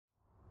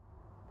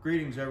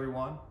Greetings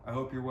everyone, I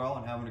hope you're well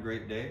and having a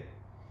great day.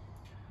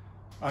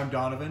 I'm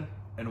Donovan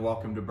and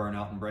welcome to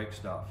Burnout and Break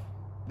Stuff.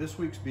 This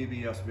week's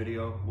BBS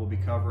video will be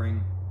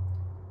covering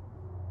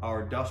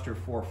our Duster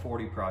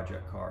 440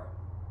 project car.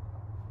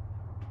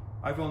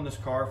 I've owned this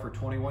car for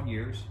 21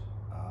 years.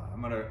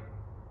 I'm going to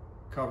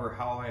cover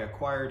how I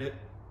acquired it,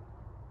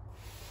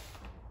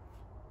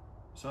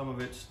 some of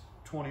its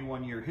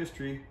 21-year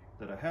history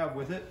that I have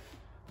with it,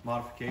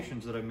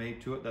 modifications that I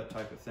made to it, that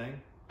type of thing.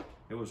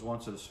 It was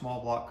once a small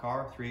block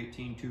car,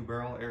 318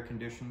 two-barrel,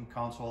 air-conditioned,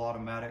 console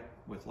automatic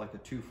with like a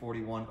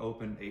 241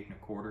 open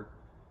 8 1/4,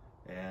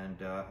 and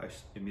I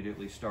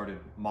immediately started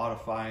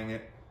modifying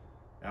it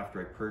after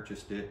I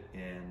purchased it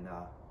in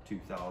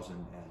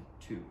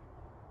 2002.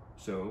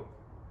 So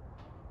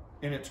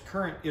in its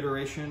current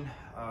iteration,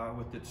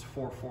 with its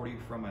 440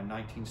 from a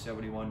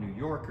 1971 New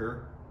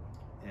Yorker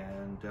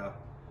and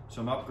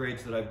some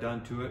upgrades that I've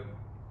done to it,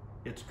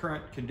 its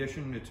current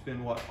condition, it's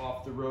been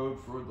off the road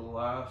for the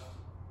last,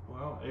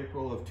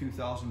 April of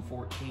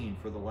 2014.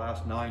 For the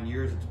last 9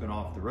 years it's been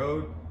off the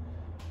road.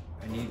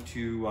 I need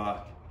to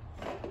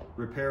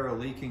repair a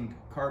leaking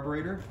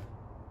carburetor.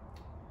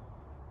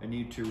 I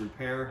need to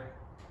repair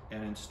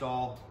and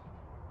install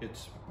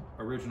its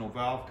original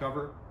valve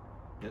cover.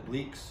 It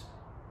leaks,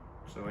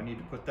 so I need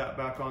to put that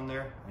back on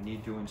there. I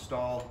need to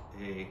install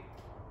a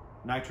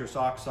nitrous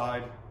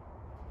oxide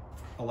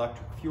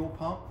electric fuel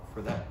pump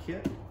for that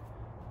kit.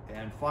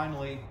 And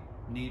finally,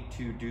 need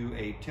to do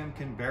a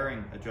Timken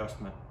bearing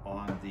adjustment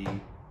on the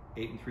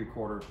 8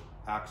 3/4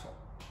 axle.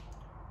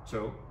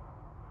 So,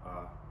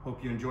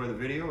 hope you enjoy the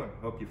video and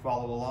hope you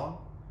follow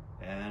along.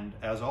 And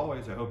as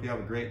always, I hope you have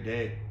a great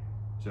day.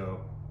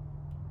 So,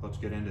 let's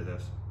get into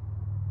this.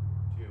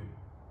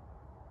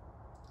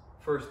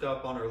 First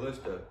up on our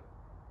list of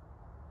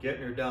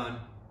getting her done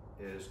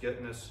is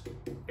getting this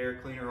air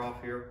cleaner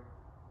off here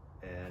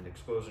and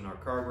exposing our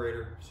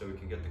carburetor so we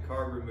can get the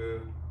carb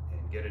removed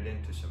and get it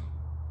into some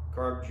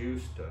carb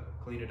juice to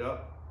clean it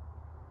up.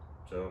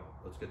 So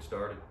let's get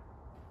started.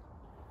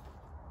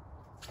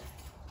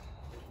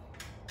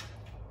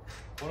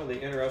 One of the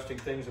interesting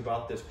things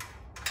about this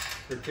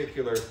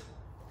particular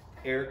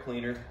air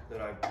cleaner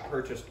that I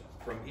purchased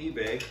from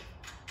eBay,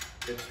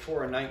 it's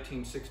for a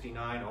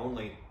 1969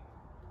 only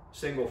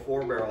single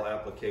 4-barrel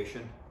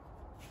application,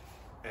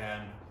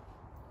 and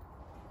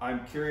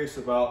I'm curious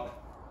about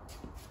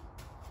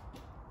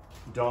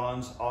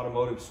Don's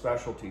Automotive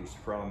Specialties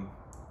from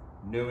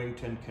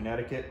Newington,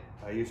 Connecticut.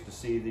 I used to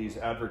see these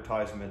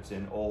advertisements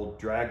in old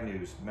Drag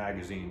News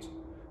magazines.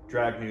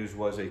 Drag News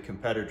was a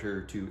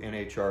competitor to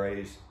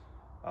NHRA's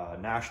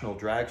National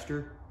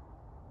Dragster.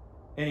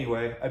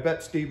 Anyway, I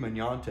bet Steve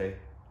Magnante,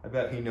 I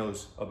bet he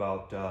knows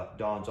about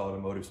Don's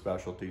Automotive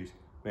Specialties.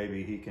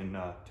 Maybe he can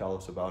tell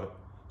us about it.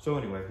 So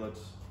anyway,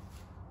 let's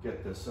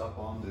get this up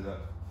onto the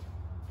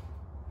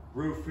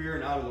roof here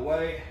and out of the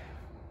way.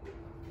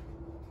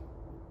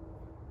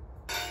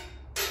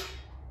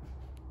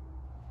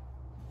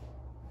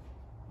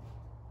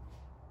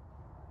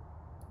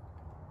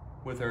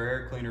 With our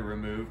air cleaner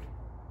removed,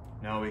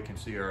 now we can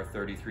see our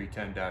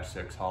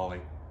 3310-6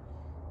 Holly.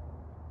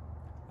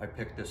 I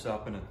picked this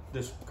up in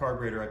this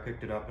carburetor, I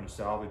picked it up in a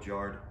salvage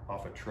yard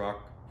off a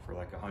truck for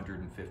like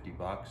 150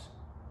 bucks.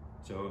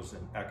 So it was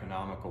an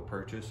economical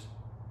purchase.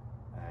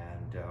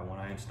 And when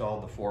I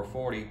installed the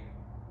 440,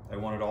 I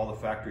wanted all the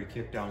factory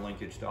kickdown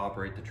linkage to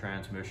operate the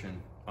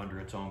transmission under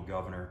its own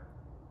governor,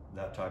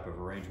 that type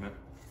of arrangement.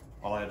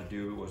 All I had to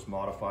do was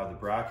modify the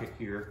bracket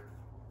here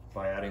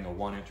by adding a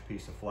 1-inch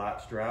piece of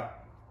flat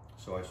strap.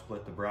 So I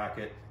split the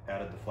bracket,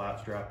 added the flat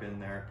strap in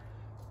there,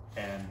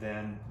 and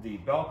then the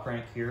bell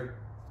crank here,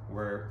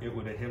 where it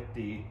would have hit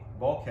the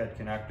bulkhead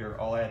connector,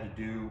 all I had to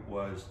do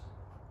was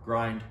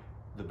grind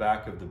the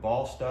back of the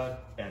ball stud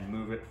and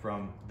move it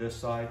from this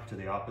side to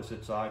the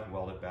opposite side,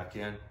 weld it back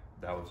in.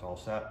 That was all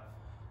set.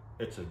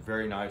 It's a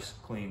very nice,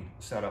 clean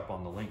setup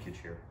on the linkage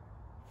here.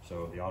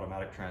 So the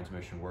automatic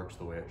transmission works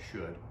the way it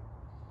should.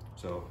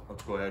 So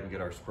let's go ahead and get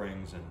our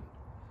springs and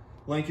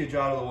linkage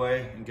out of the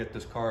way and get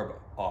this carb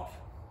off.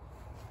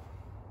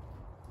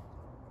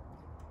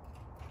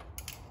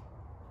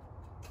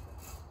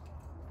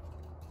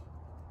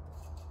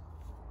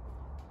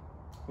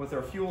 With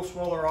our fuel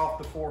swiller off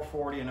the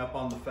 440 and up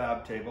on the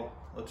fab table,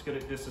 let's get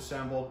it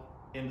disassembled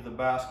into the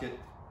basket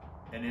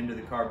and into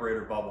the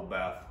carburetor bubble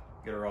bath.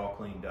 Get her all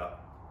cleaned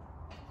up.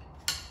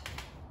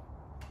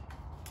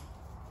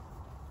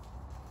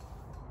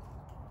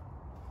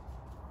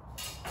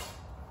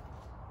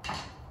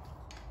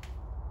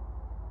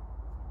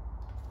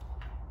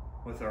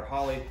 With our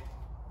Holly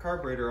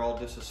carburetor all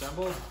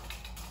disassembled,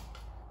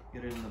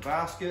 get it in the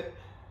basket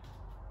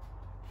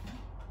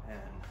and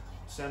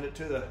send it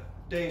to the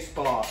day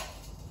spa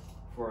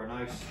for a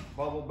nice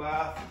bubble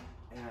bath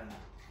and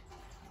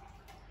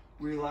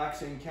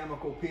relaxing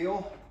chemical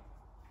peel.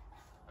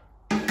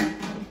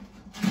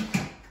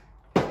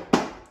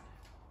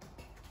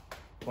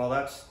 While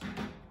that's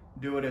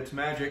doing its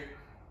magic,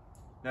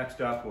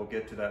 next up we'll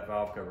get to that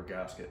valve cover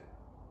gasket.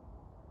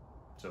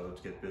 So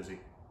let's get busy.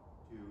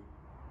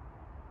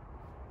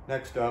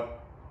 Next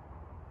up,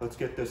 Let's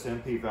get this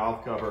MP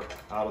valve cover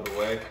out of the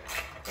way.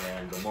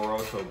 And the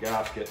Moroso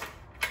gasket,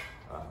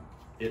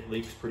 it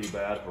leaks pretty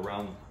bad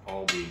around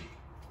all the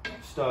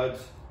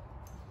studs.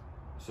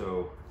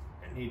 So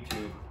I need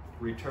to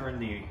return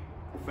the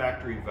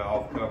factory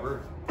valve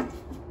cover.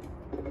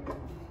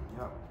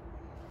 Yep.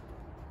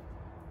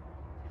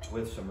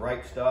 With some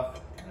right stuff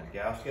and a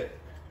gasket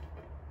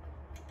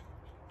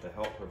to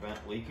help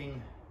prevent leaking.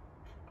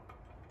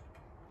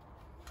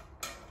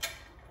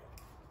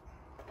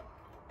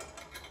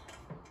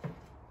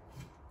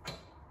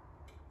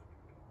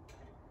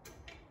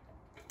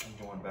 And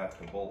going back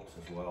to bolts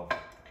as well.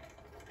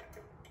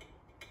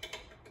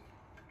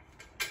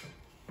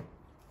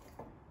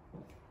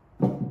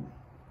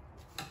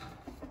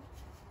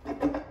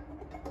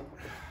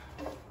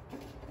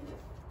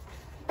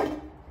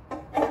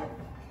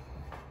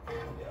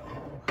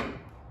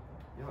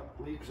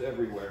 Leaks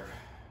everywhere,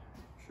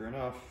 sure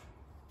enough.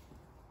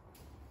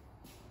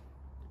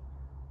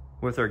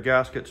 With our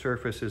gasket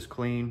surfaces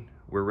clean,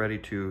 we're ready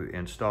to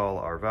install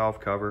our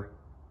valve cover.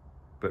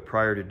 But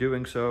prior to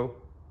doing so,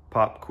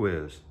 pop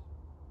quiz.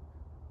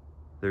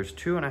 There's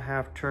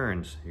 2.5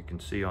 turns you can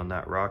see on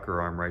that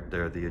rocker arm right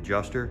there. The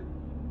adjuster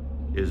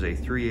is a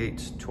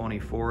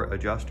 3/8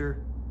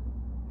 adjuster.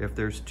 If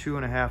there's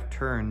 2.5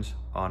 turns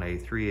on a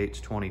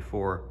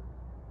 3/8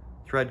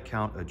 thread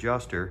count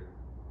adjuster,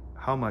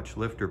 how much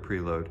lifter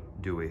preload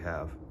do we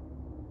have?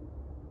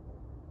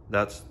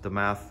 That's the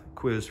math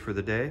quiz for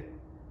the day.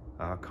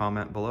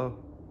 Comment below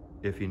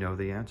if you know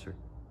the answer.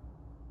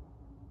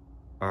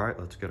 All right,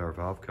 let's get our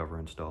valve cover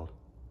installed.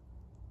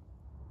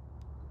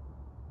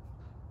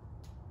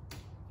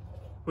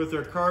 With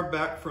our carb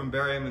back from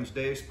Berryman's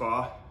Day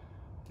Spa,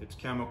 its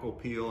chemical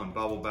peel and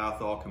bubble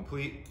bath all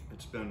complete.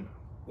 It's been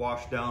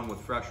washed down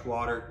with fresh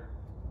water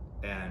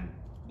and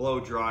blow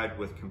dried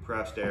with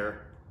compressed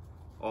air.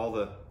 All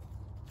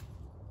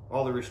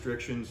the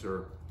restrictions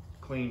are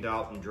cleaned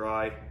out and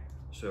dry,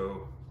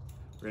 so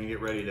we're gonna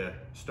get ready to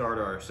start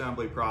our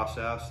assembly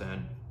process.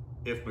 And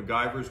if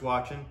MacGyver's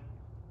watching,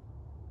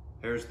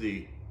 here's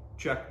the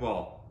check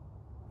ball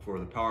for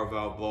the power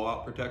valve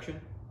blowout protection.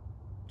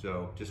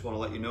 So just wanna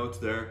let you know it's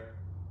there,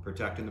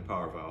 protecting the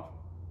power valve.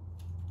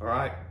 All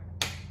right,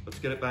 let's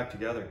get it back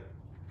together.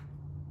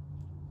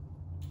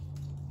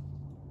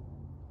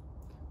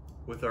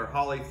 With our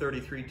Holley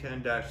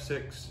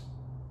 3310-6,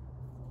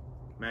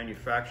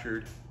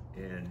 manufactured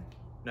in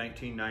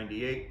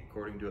 1998,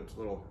 according to its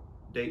little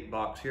date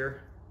box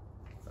here.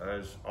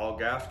 As all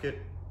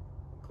gasket,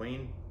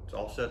 clean, it's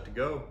all set to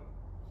go.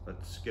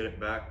 Let's get it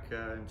back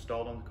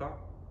installed on the car,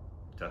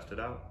 test it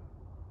out.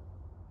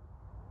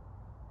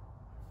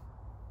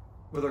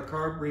 With our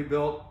carb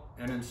rebuilt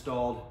and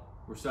installed,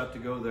 we're set to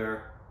go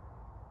there.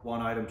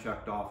 One item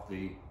checked off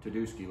the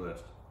to-do-ski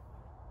list.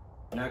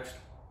 Next,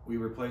 we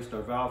replaced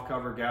our valve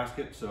cover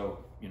gasket,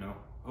 so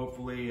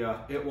hopefully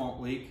it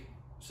won't leak.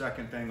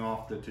 Second thing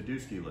off the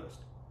to-do-ski list.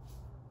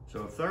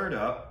 So third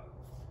up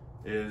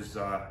is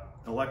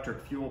electric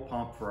fuel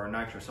pump for our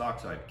nitrous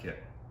oxide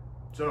kit.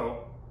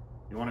 So,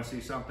 you want to see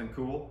something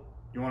cool?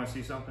 You want to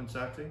see something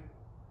sexy?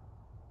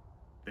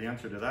 The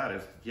answer to that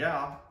is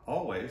yeah,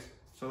 always.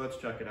 So let's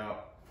check it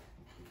out.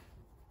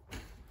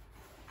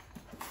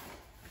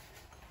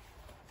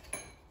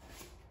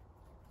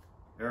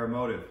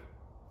 Aeromotive.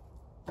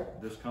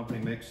 This company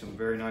makes some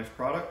very nice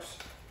products.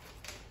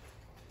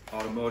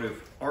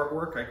 Automotive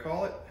artwork, I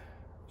call it.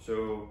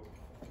 So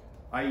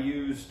I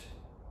used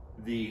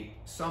the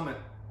Summit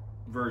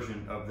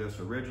version of this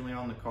originally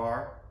on the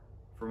car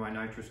for my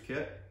nitrous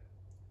kit.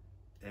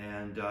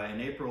 And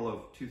in April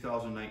of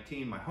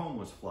 2019, my home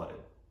was flooded.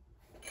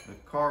 The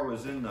car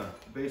was in the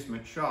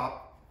basement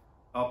shop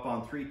up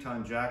on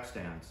 3-ton jack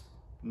stands.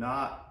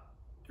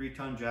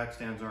 3-ton jack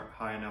stands aren't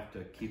high enough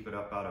to keep it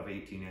up out of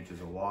 18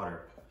 inches of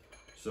water.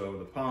 So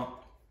the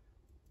pump,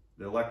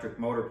 the electric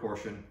motor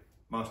portion,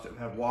 must have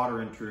had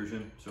water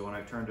intrusion, so when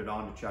I turned it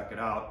on to check it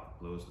out, it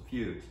blows the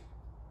fuse.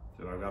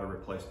 So I've got a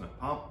replacement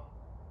pump.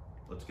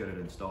 Let's get it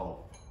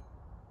installed.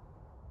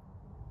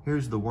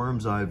 Here's the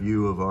worm's eye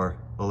view of our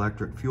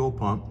electric fuel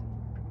pump,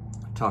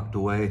 tucked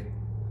away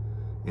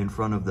in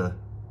front of the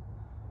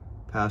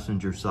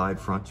passenger side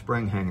front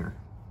spring hanger.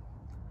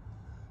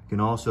 You can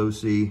also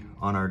see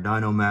on our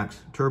Dynomax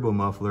turbo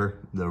muffler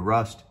the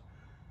rust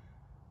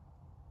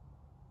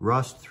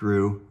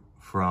through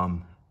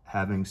from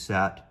having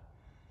sat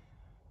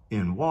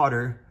in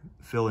water,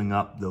 filling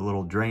up the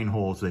little drain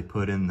holes they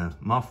put in the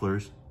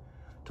mufflers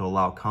to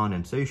allow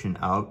condensation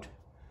out.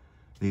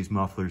 These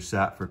mufflers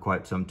sat for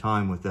quite some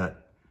time with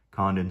that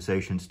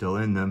condensation still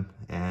in them,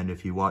 and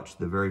if you watch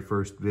the very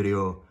first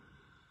video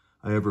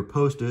I ever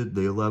posted,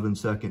 the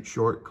 11-second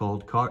short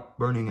called Caught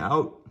Burning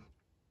Out,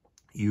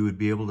 you would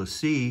be able to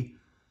see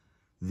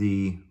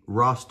the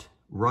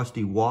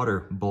rusty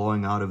water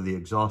blowing out of the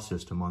exhaust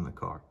system on the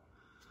car.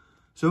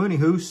 So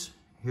anywhoos,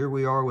 here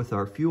we are with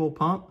our fuel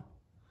pump.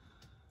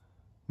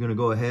 I'm gonna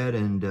go ahead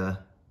and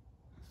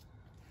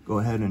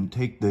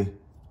take the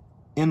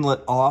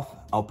inlet off.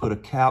 I'll put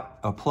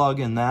a plug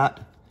in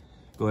that.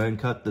 Go ahead and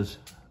cut this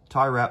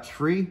tie wraps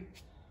free,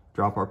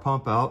 drop our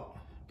pump out,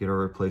 get our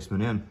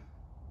replacement in.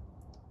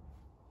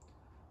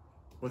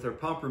 With our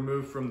pump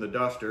removed from the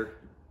duster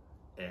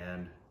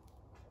and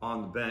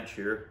on the bench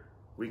here,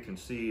 we can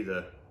see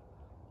the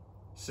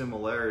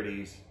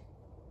similarities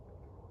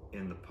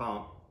in the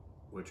pump,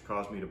 which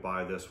caused me to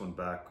buy this one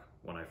back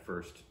when I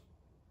first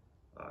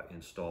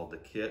installed the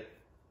kit.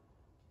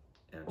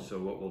 And so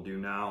what we'll do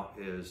now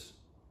is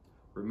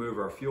remove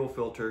our fuel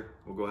filter.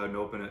 We'll go ahead and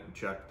open it and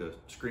check the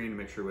screen to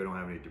make sure we don't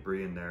have any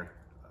debris in there,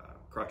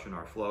 crutching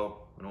our flow.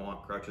 We don't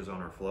want crutches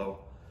on our flow.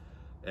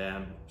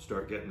 And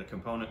start getting the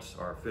components,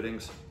 our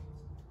fittings,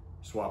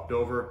 swapped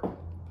over,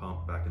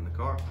 pump back in the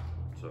car.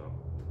 So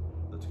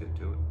let's get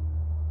to it.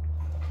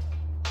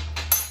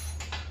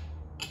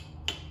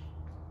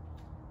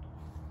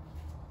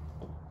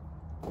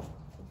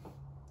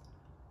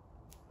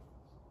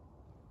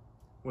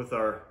 With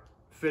our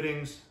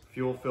fittings,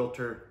 fuel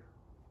filter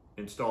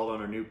installed on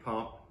our new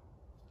pump,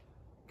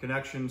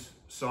 connections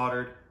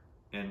soldered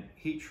and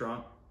heat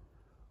shrunk,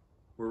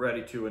 we're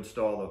ready to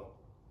install the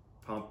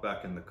pump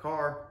back in the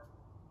car.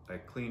 I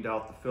cleaned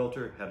out the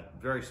filter, had a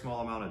very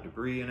small amount of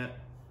debris in it.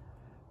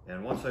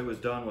 And once I was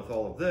done with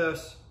all of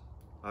this,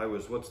 I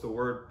was, what's the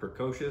word,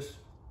 precocious,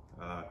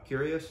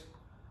 curious.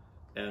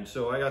 And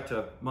so I got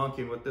to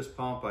monkeying with this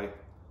pump. I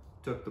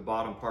took the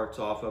bottom parts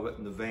off of it,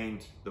 and the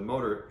vanes, the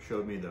motor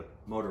showed me the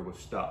motor was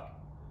stuck.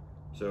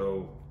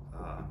 So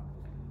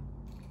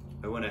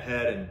I went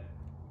ahead and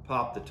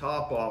popped the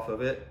top off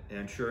of it,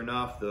 and sure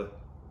enough, the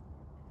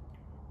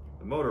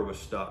motor was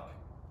stuck.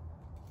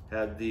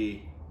 Had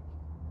the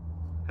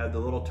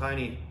little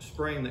tiny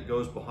spring that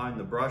goes behind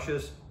the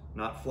brushes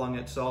not flung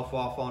itself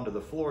off onto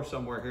the floor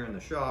somewhere here in the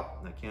shop,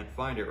 and I can't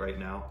find it right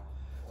now.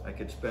 I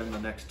could spend the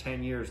next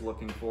 10 years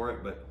looking for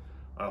it, but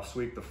I'll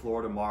sweep the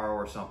floor tomorrow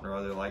or something or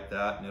other like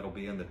that, and it'll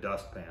be in the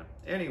dustpan.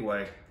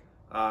 Anyway,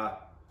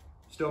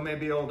 still may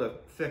be able to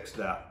fix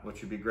that,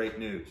 which would be great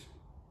news.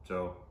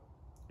 So,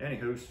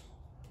 anywho's,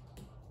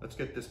 let's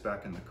get this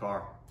back in the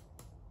car.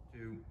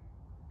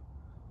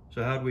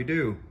 So how'd we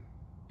do?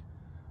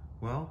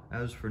 Well,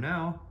 as for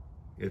now,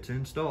 it's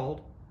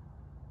installed.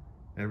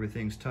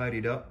 Everything's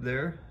tidied up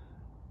there.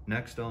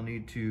 Next, I'll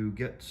need to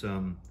get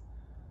some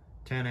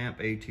 10 amp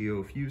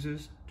ATO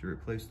fuses to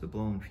replace the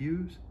blown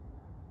fuse.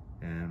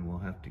 And we'll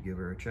have to give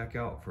her a check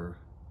out for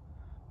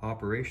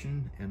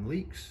operation and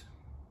leaks.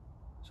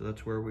 So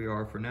that's where we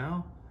are for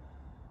now.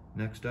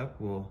 Next up,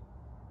 we'll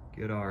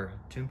get our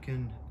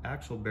Timken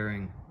axle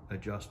bearing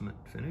adjustment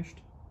finished.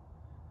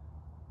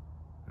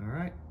 All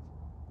right,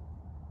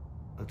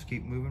 let's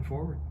keep moving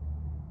forward.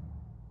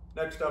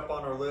 Next up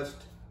on our list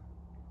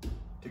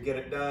to get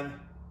it done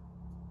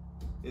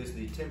is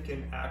the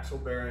Timken axle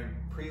bearing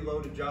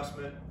preload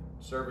adjustment.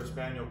 Service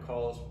manual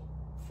calls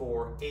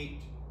for 8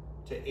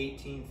 to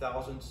 18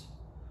 thousandths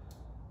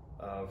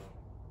of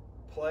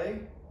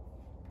play.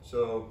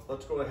 So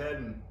let's go ahead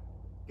and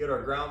get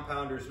our ground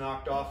pounders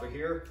knocked off of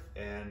here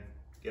and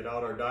get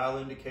out our dial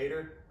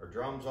indicator, our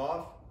drums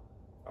off,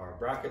 our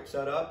bracket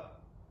set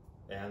up,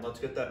 and let's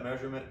get that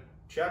measurement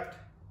checked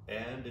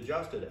and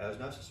adjusted as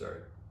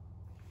necessary.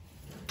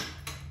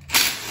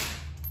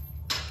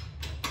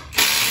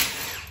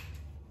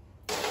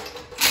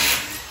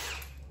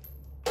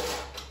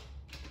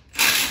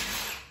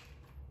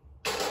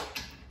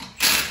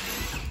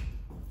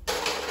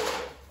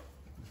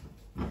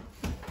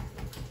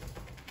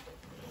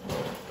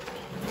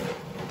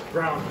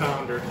 Ground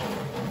pounder.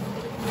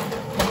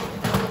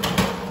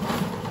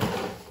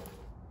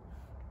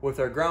 With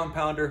our ground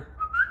pounder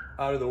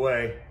out of the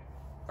way,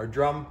 our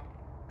drum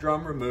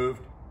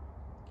removed,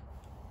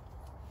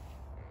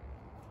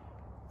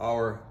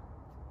 our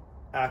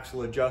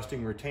axle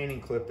adjusting retaining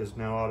clip is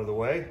now out of the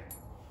way,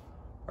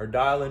 our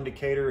dial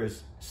indicator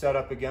is set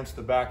up against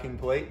the backing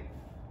plate,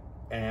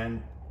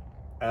 and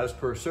as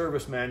per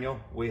service manual,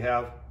 we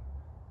have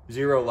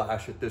 0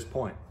 lash at this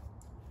point.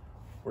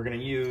 We're going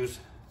to use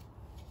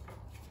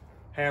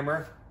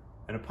hammer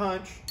and a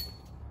punch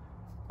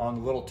on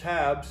the little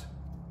tabs,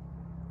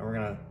 and we're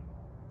going to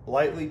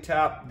lightly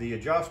tap the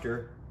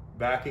adjuster,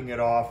 backing it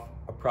off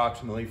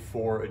approximately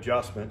 4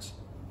 adjustments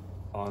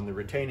on the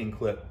retaining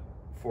clip,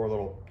 4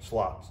 little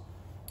slots.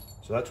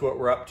 So that's what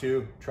we're up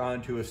to,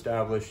 trying to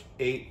establish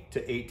 8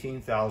 to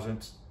 18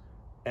 thousandths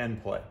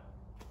end play.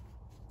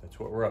 That's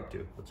what we're up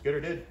to. Let's get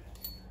her did.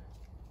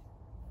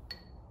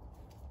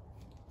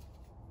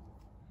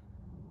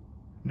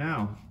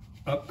 Now,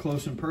 up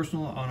close and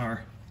personal on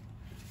our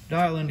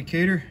dial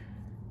indicator,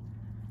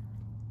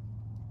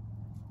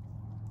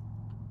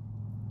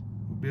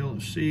 we'll be able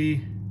to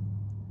see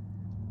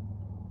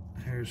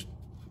there's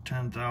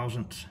 10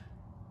 thousandths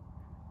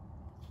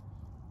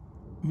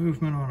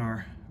movement on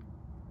our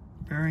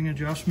bearing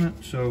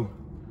adjustment. So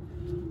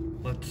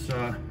let's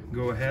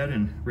go ahead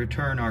and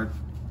return our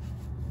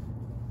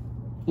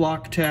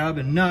lock tab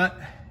and nut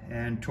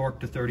and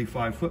torque to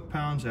 35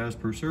 foot-pounds as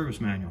per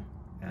service manual,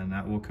 and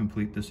that will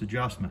complete this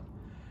adjustment.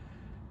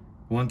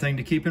 One thing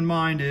to keep in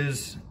mind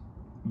is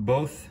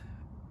both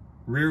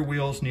rear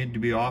wheels need to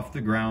be off the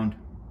ground,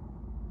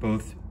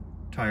 both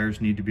tires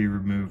need to be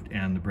removed,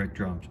 and the brake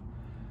drums,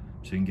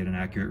 so you can get an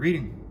accurate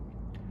reading.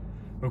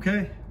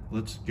 Okay,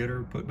 let's get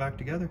her put back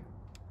together.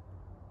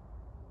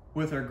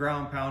 With our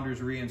ground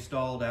pounders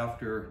reinstalled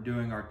after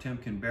doing our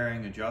Timken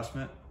bearing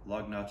adjustment,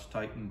 lug nuts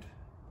tightened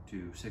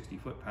to 60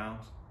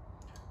 foot-pounds,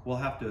 we'll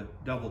have to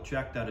double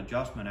check that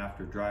adjustment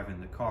after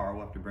driving the car.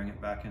 We'll have to bring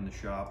it back in the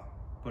shop,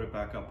 put it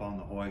back up on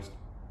the hoist,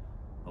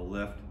 a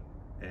lift,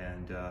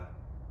 and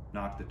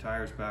knock the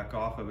tires back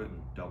off of it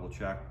and double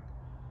check.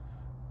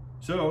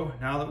 So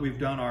now that we've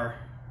done our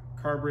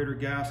carburetor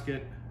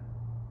gasket,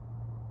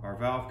 our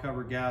valve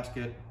cover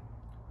gasket,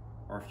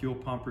 our fuel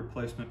pump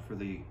replacement for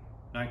the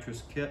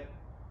nitrous kit,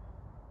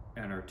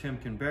 and our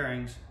Timken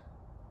bearings,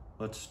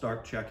 let's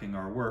start checking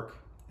our work.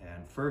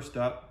 And first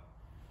up,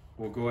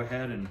 we'll go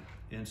ahead and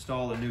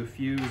install a new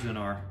fuse in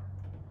our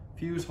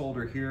fuse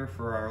holder here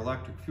for our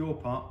electric fuel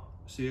pump.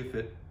 See if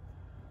it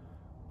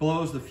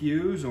blows the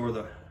fuse or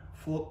the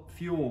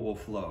fuel will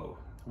flow.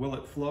 Will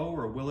it flow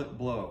or will it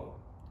blow?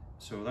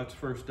 So that's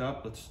first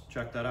up. Let's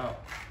check that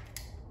out.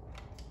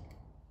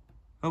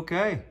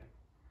 Okay,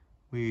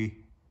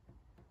 we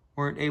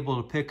weren't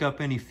able to pick up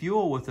any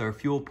fuel with our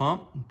fuel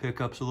pump.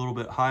 Pickup's a little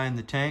bit high in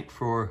the tank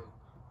for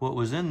what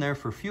was in there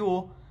for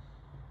fuel.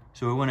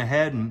 So we went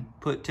ahead and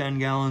put 10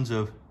 gallons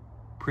of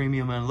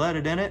premium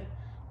unleaded in it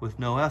with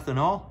no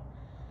ethanol.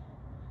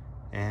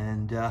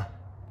 And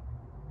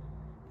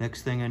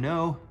next thing I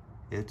know,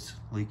 it's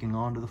leaking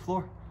onto the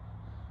floor.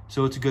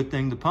 So it's a good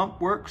thing the pump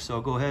works. So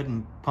I'll go ahead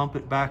and pump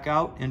it back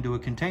out into a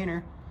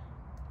container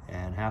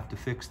and have to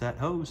fix that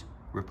hose,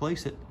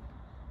 replace it.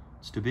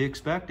 It's to be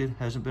expected.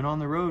 Hasn't been on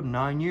the road in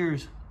 9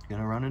 years.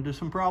 Gonna run into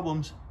some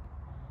problems.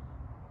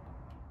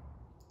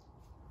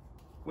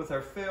 With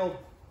our failed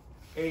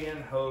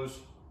AN hose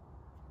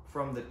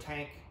from the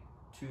tank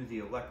to the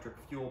electric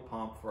fuel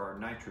pump for our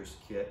nitrous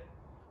kit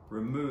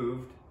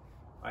removed,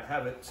 I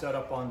have it set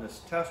up on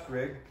this test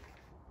rig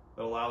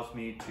that allows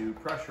me to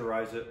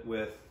pressurize it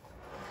with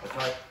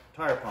a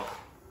tire pump.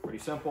 Pretty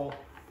simple.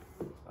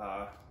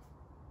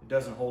 It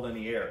doesn't hold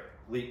any air.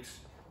 Leaks,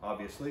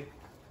 obviously.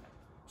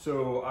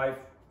 So I've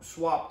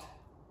swapped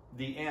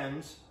the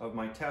ends of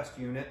my test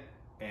unit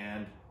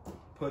and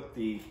put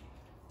the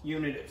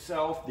unit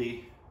itself,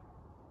 the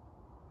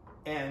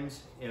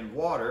ends, in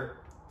water.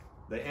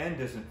 The end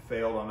isn't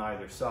failed on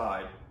either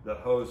side. The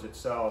hose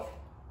itself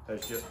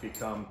has just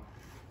become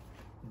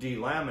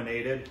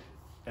delaminated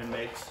and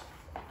makes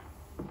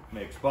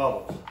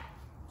bubbles.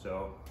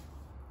 So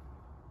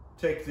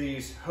take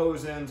these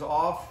hose ends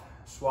off,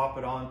 swap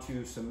it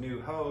onto some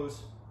new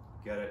hose,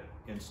 get it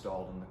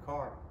installed in the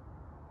car.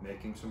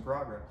 Making some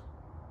progress.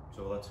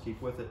 So let's keep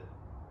with it.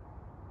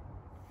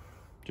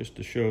 Just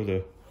to show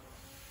the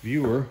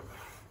viewer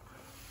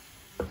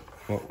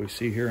what we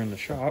see here in the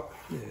shop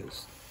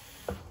is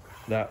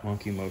that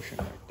monkey motion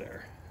right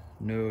there.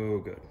 No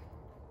good.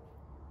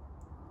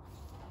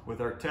 With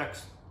our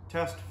test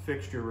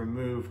fixture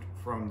removed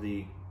from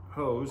the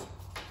hose,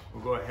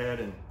 we'll go ahead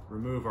and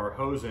remove our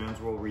hose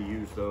ends. We'll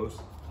reuse those.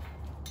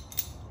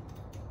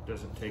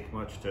 Doesn't take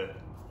much to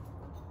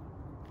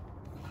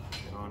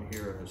get on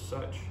here as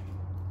such.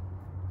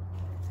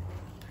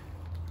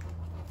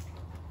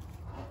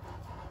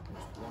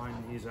 Just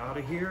line these out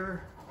of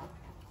here.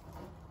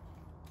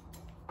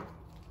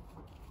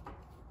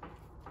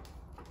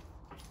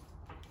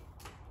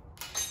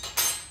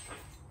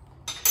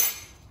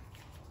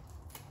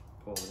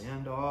 Pull the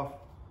end off.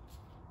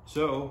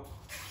 So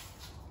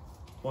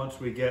once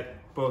we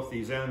get both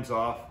these ends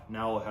off,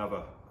 now we'll have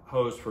a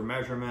hose for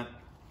measurement,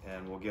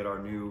 and we'll get our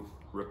new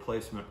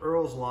replacement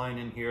Earls line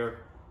in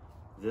here.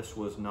 This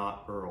was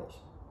not Earls.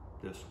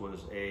 This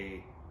was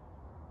a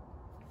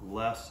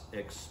less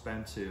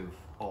expensive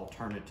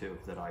alternative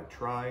that I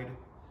tried,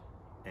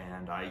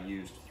 and I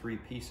used 3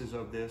 pieces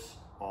of this,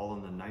 all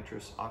in the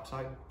nitrous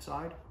oxide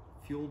side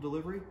fuel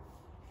delivery,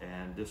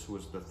 and this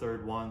was the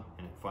 3rd one,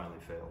 and it finally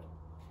failed.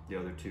 The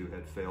other 2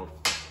 had failed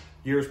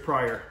years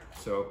prior,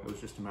 so it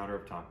was just a matter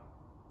of time.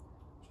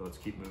 So let's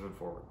keep moving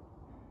forward.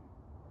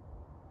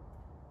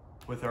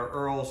 With our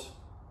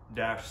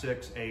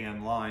Earls-6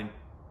 AN line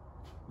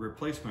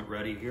replacement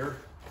ready here,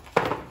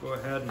 go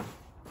ahead and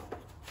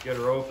get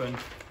her open,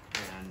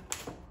 and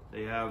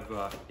they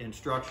have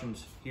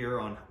instructions here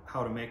on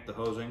how to make the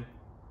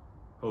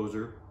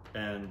hoser,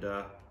 and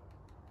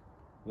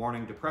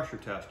warning to pressure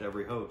test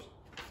every hose.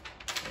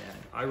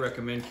 And I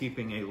recommend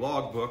keeping a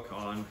logbook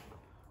on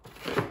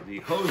the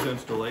hose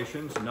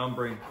installations,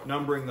 numbering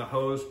the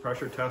hose,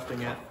 pressure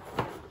testing it,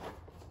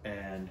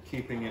 and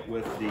keeping it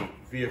with the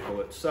vehicle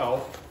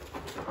itself.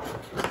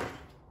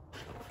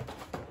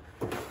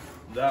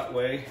 That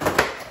way,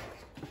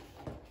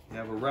 you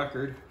have a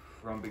record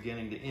from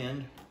beginning to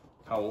end,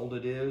 how old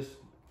it is,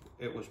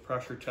 it was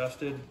pressure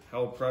tested,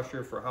 held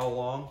pressure for how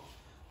long,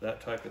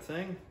 that type of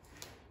thing.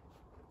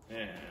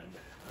 And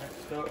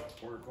next up,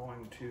 we're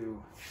going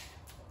to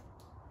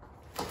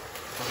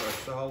put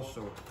ourselves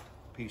a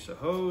piece of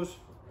hose,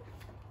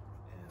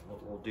 and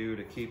what we'll do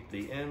to keep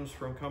the ends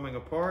from coming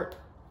apart,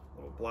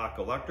 a little black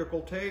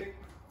electrical tape.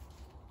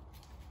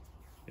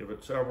 Give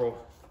it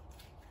several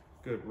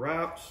good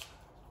wraps,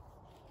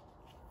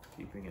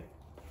 keeping it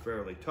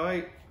fairly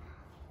tight.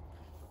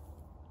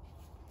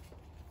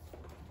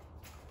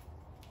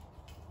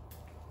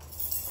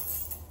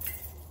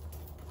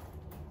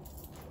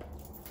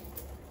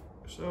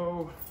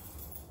 So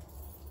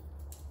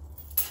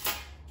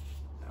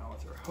now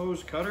with our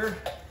hose cutter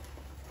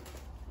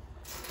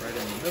right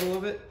in the middle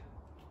of it,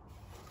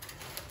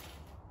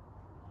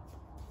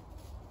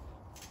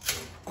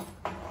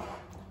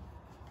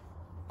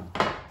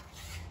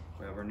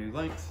 we have our new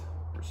length.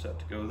 We're set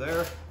to go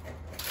there.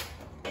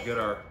 We'll get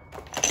our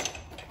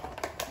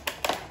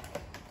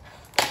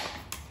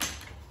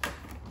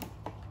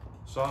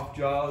soft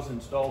jaws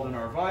installed in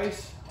our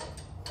vise.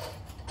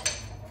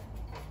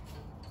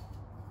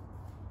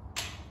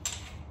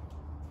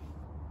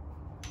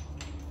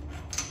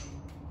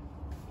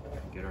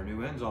 Get our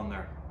new ends on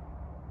there.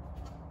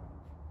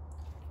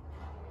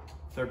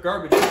 Their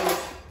garbage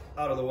hose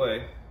out of the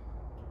way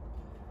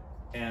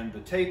and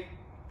the tape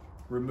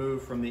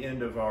removed from the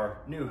end of our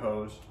new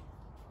hose.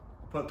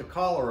 Put the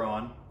collar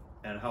on,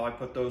 and how I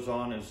put those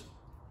on is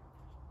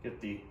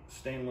get the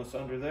stainless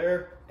under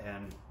there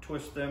and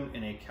twist them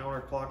in a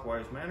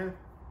counterclockwise manner,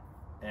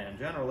 and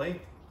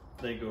generally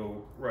they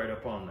go right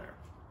up on there.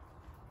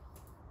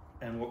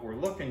 And what we're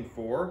looking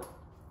for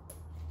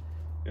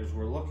is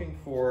we're looking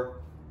for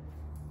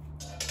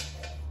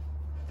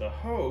the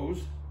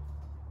hose,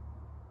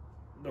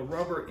 the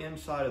rubber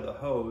inside of the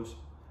hose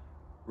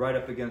right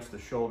up against the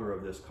shoulder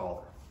of this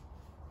collar.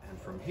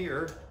 And from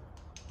here,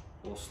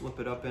 we'll slip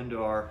it up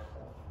into our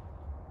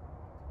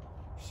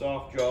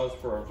soft jaws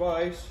for our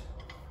vise,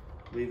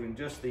 leaving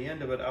just the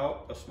end of it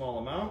out a small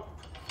amount.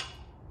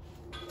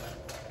 You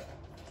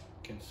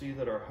can see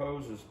that our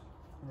hose is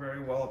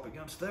very well up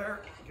against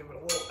there. Give it a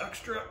little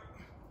extra.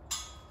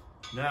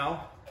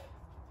 Now,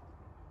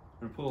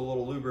 I'm gonna put a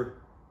little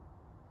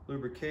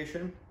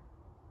lubrication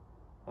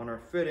on our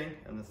fitting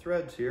and the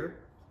threads here.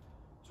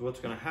 So what's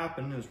gonna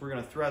happen is we're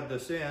gonna thread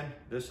this in.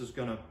 This is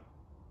gonna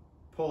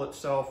pull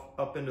itself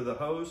up into the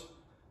hose,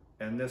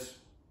 and this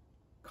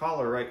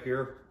collar right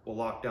here will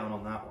lock down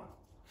on that one.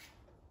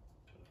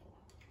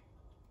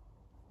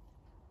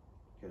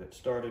 Get it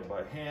started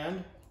by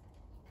hand.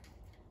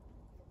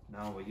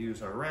 Now we'll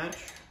use our wrench.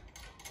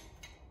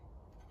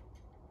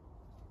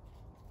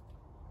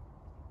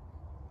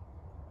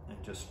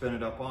 And just spin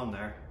it up on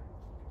there.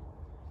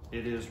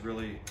 It is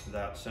really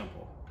that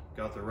simple.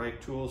 Got the right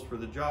tools for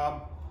the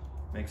job.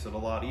 Makes it a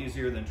lot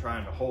easier than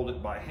trying to hold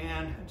it by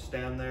hand and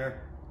stand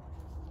there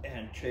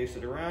and chase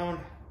it around.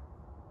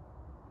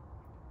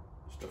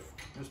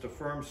 Just a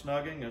firm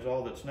snugging is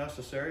all that's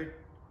necessary.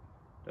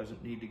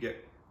 Don't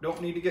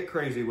need to get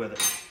crazy with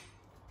it.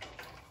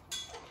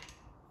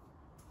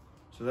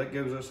 So that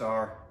gives us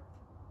our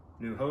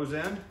new hose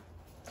end.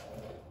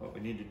 What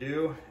we need to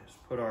do is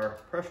put our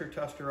pressure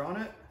tester on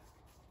it,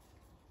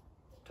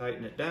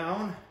 tighten it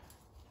down,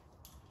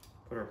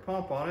 put our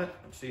pump on it,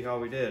 and see how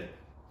we did.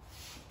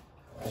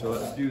 So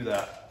let's do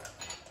that.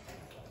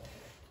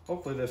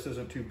 Hopefully this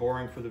isn't too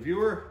boring for the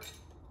viewer.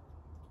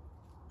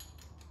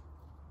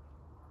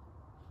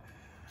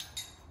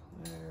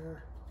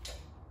 There.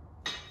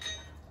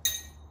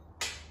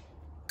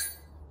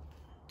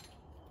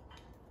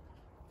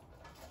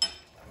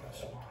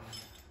 This one.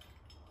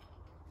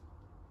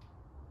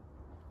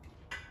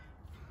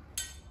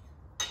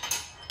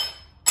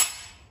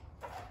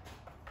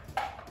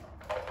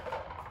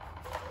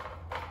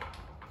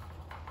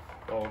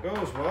 If all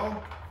goes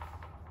well,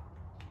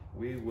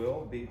 we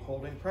will be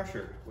holding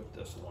pressure with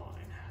this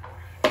line.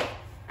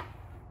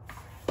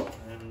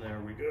 And there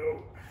we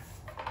go.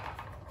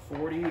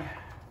 40,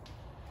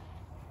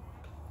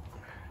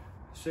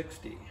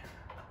 60.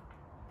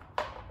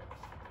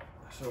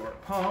 So our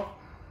pump,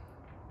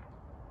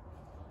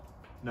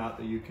 not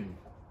that you can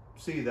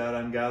see that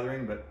I'm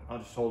gathering, but I'll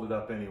just hold it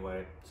up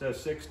anyway. It says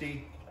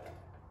 60,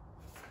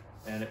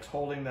 and it's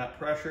holding that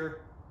pressure.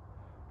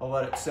 I'll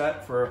let it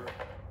set for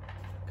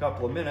a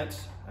couple of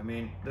minutes. I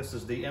mean, this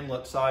is the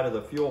inlet side of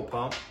the fuel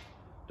pump.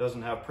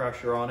 Doesn't have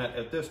pressure on it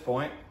at this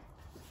point.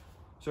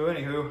 So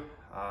anywho,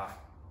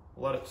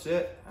 let it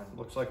sit, and it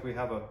looks like we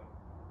have a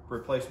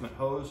replacement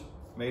hose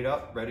made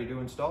up, ready to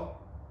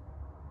install.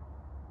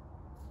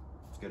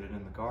 Let's get it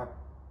in the car.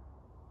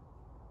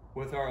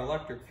 With our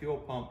electric fuel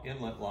pump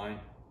inlet line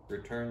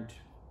returned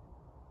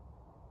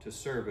to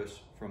service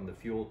from the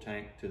fuel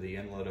tank to the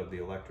inlet of the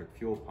electric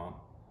fuel pump,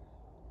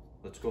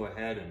 let's go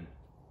ahead and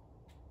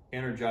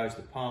energize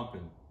the pump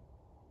and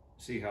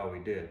see how we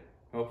did.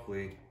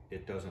 Hopefully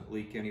it doesn't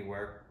leak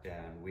anywhere,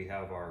 and we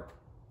have our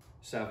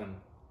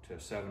 7 to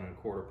 7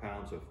 1/4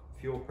 pounds of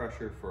fuel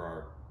pressure for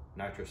our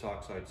nitrous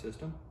oxide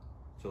system.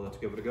 So let's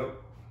give it a go.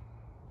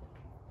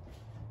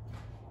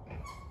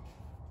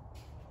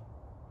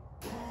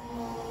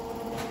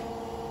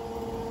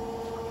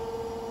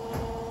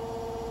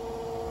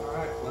 All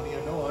right, plenty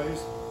of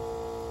noise.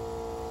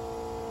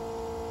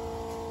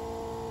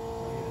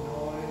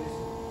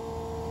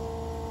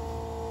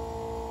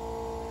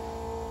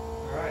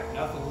 All right,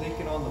 nothing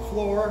leaking on the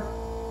floor.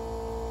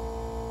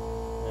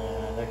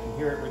 And I can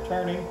hear it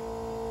returning.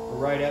 We're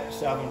right at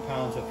 7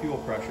 pounds of fuel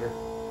pressure.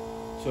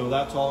 So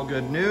that's all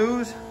good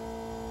news.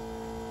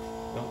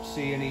 Don't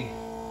see any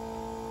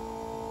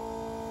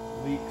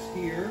leaks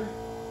here.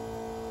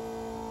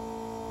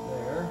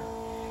 There.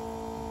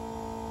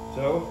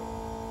 So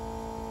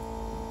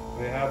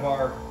We have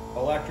our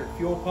electric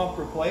fuel pump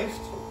replaced,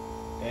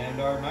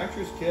 and our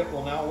nitrous kit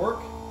will now work.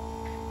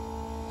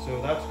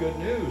 So that's good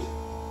news.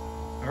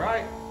 All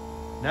right,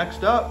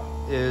 next up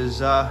is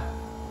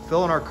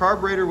filling our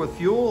carburetor with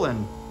fuel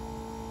and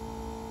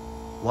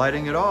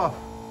lighting it off.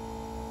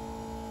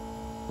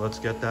 Let's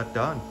get that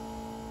done.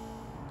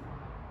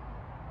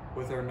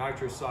 With our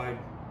nitrous side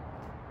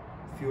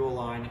fuel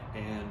line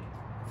and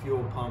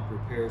fuel pump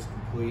repairs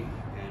complete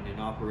and in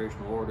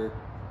operational order,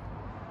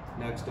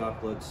 next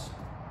up, let's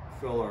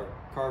fill our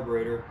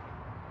carburetor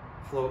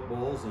float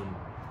bowls and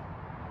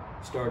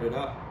start it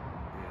up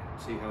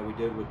and see how we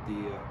did with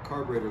the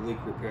carburetor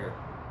leak repair.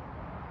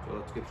 So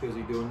let's get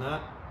busy doing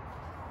that.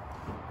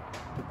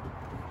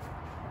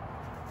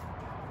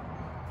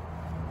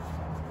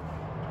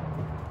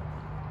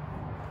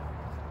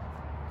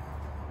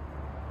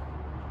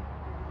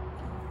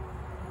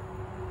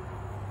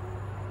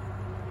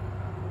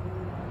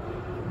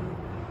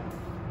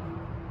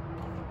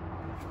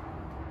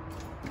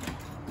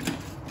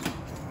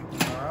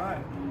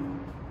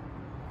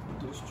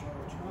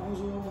 Discharge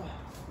nozzle,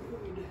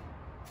 good.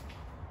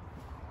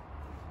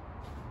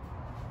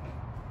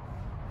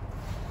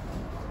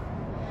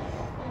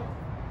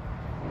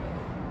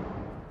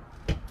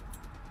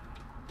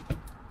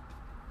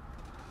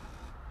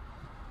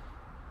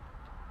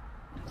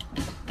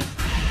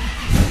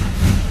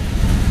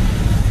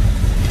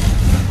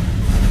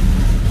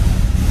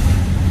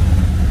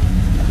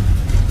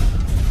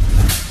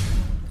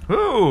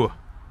 Ooh,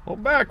 will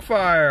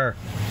backfire.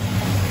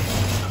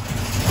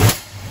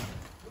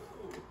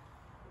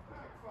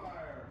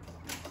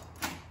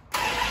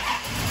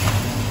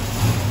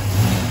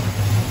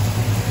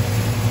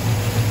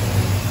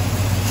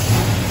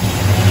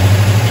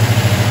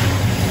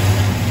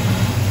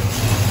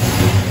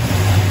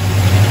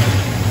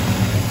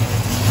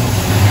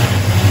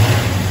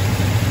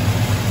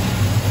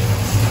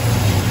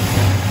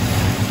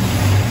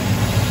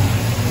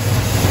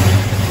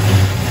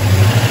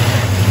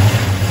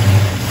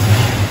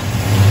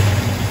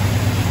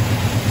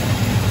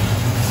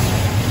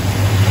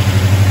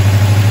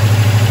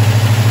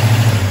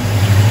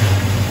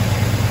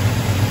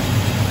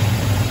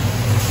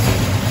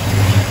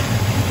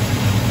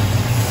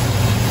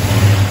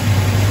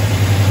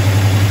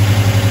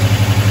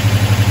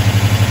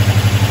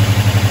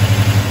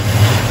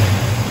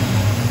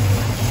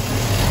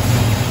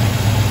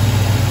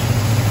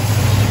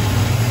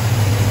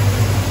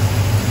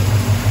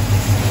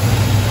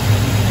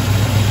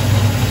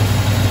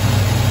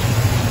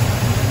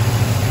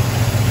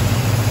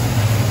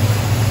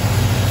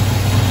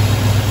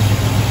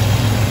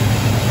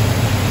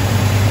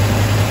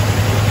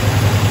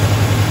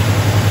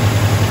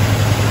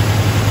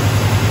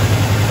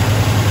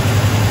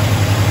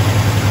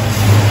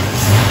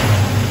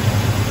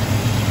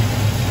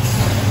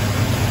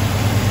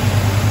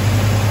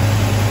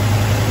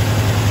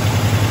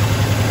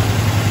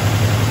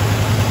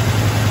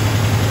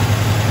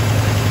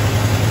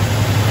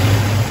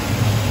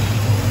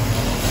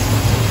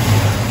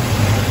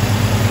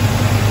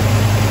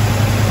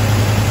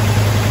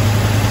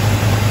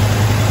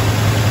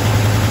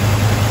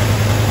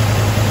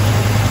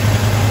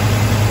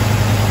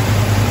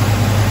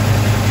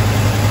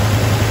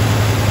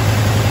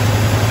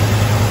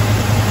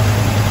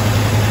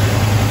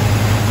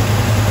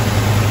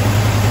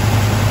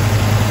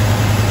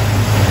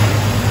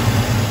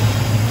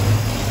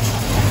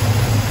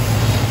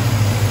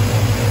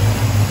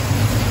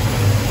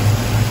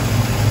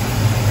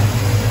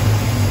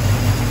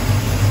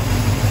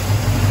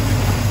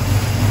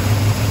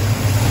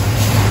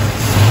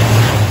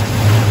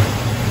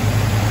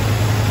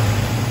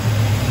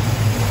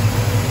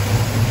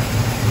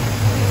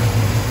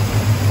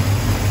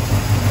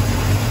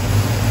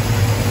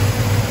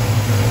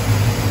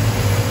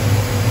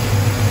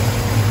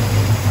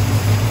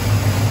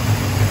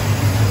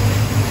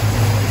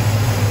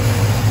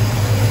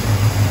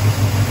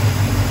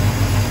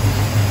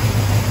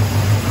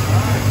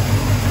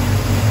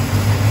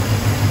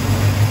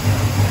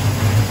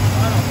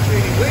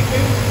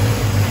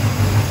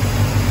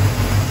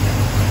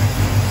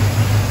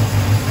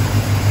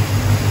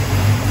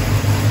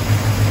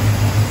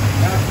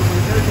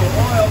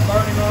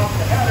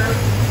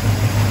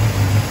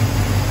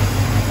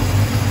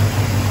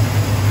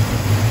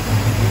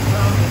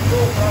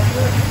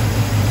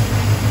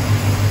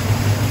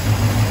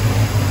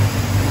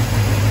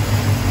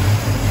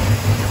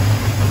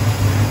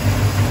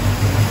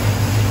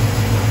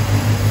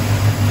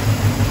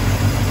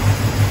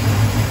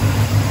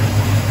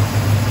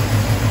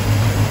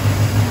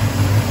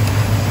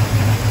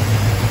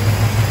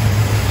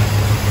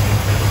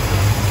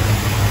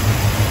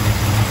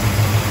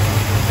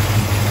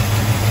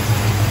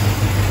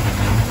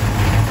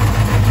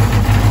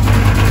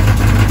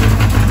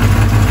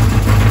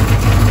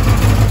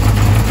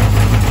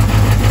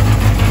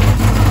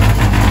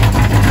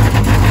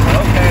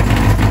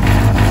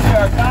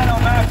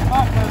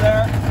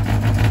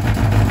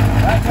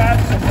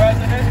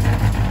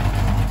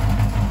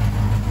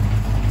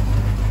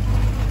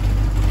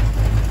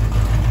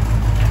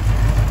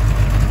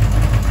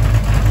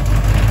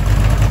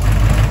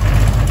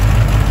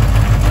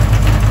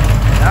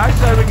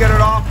 way we get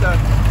it off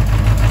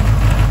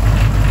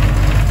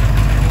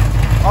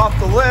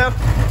the lift,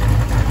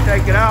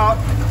 take it out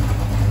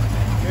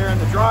here in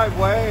the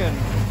driveway and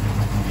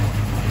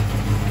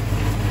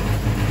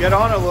get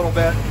on it a little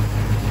bit,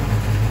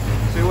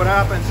 see what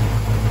happens.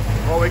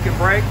 Well, we can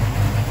brake.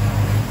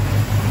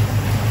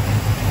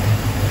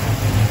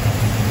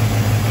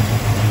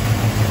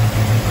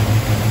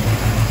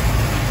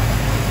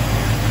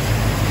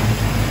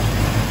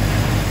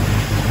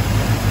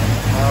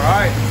 All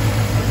right,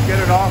 let's get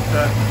it off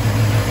the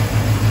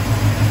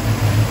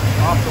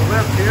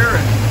lift here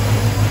and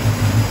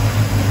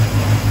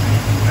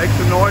make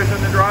some noise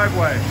in the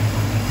driveway.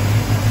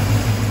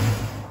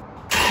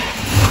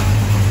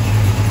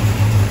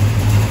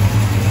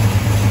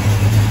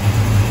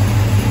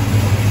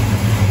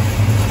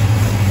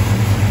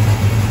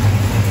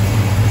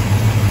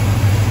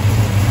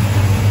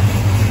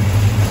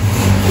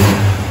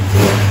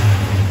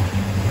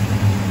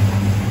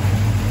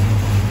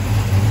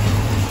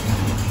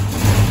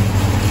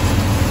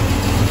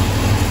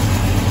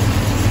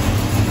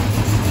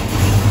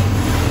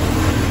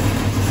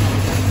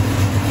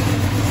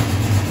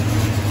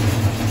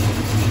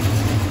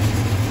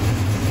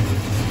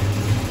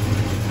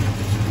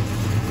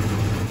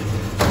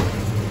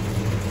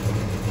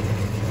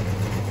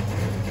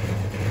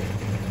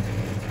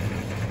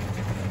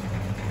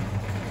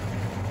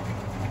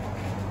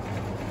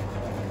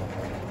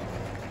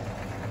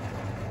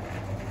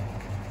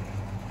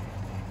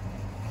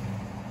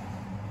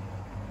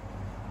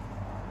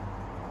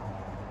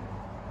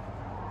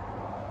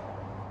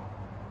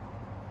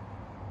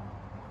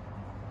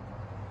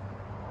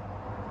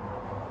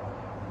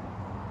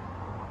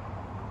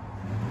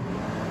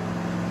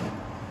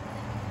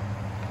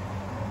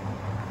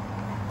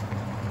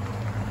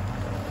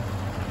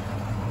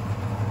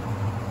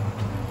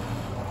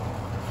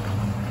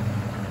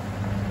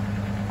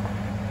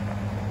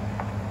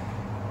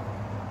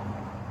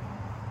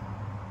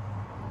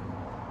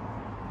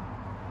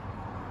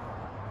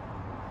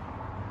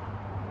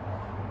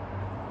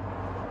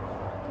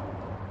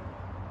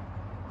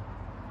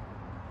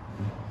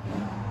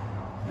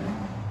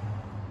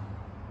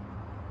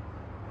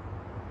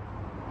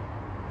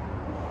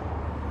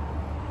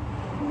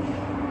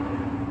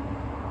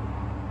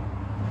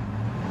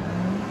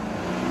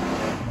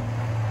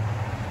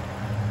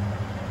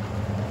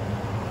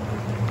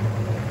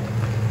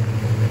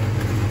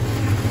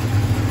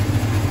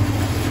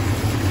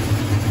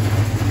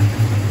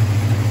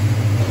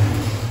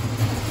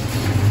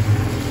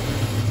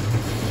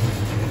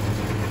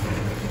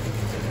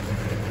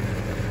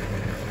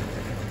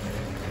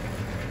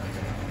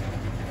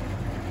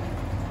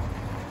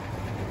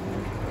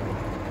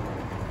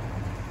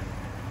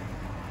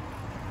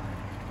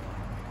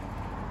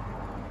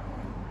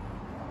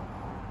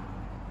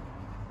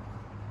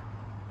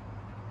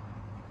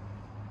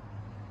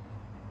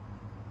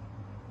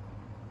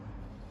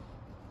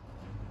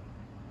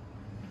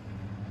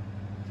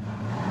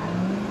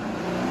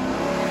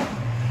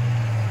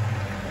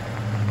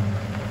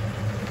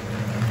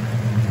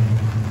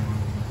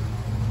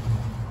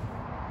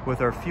 With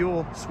our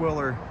fuel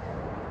swiller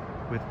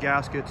with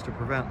gaskets to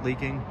prevent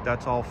leaking,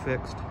 that's all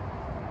fixed.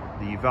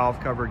 The valve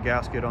cover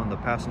gasket on the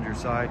passenger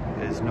side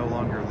is no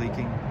longer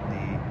leaking.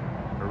 The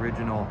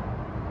original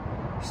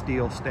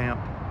steel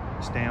stamped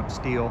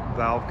steel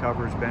valve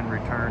cover has been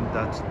returned.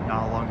 That's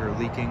no longer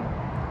leaking.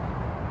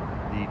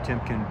 The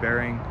Timken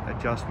bearing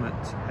adjustment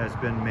has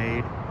been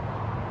made.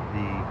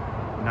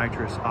 The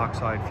nitrous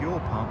oxide fuel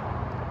pump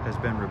has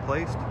been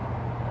replaced,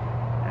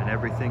 and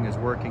everything is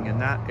working in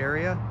that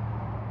area.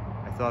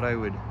 I thought I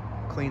would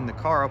clean the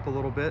car up a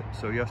little bit,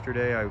 so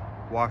yesterday I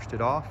washed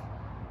it off,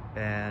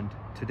 and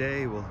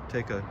today we'll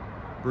take a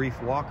brief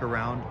walk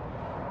around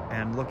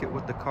and look at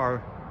what the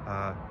car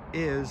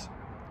is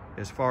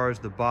as far as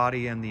the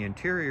body and the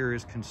interior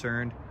is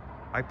concerned.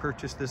 I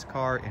purchased this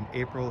car in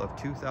April of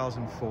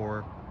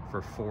 2004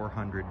 for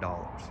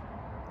 $400.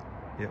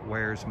 It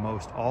wears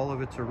most all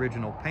of its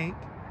original paint.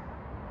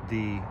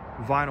 The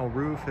vinyl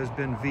roof has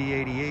been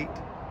V88,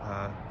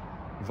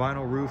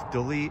 vinyl roof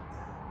delete.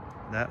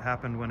 That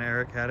happened when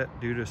Eric had it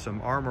due to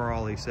some Armor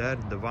All, he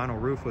said. The vinyl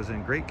roof was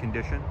in great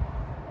condition,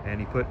 and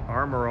he put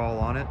Armor All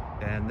on it,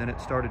 and then it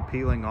started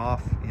peeling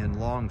off in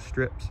long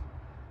strips.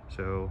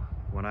 So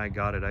when I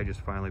got it, I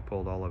just finally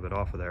pulled all of it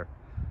off of there.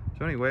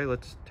 So anyway,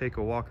 let's take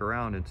a walk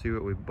around and see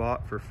what we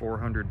bought for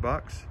 400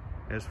 bucks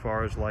as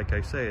far as, like I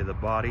say, the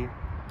body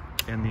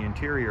and the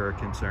interior are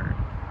concerned.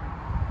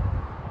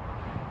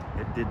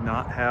 It did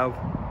not have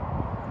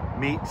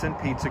meats and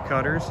pizza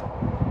cutters.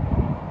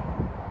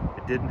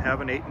 It didn't have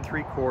an 8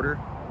 3/4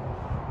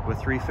 with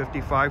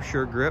 355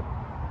 sure grip.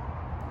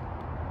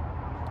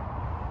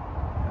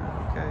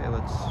 Okay,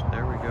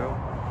 there we go.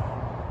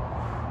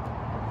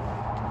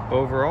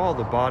 Overall,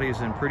 the body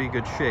is in pretty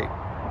good shape.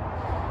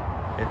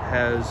 It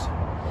has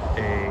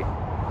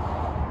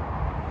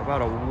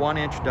about a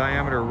 1-inch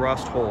diameter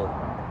rust hole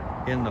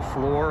in the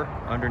floor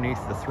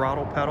underneath the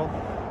throttle pedal.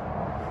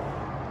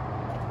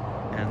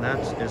 And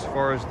that's as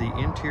far as the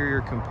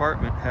interior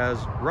compartment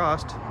has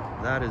rust.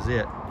 That is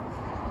it.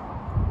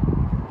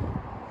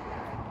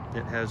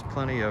 It has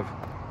plenty of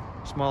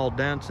small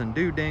dents and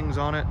dings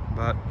on it,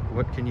 but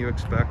what can you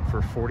expect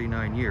for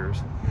 49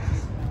 years?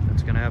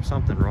 It's gonna have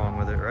something wrong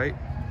with it, right?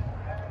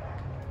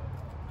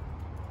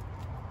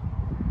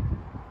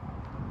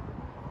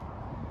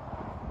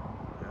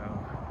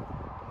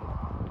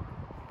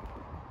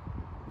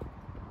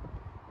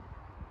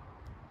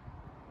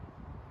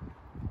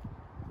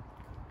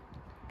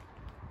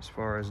 As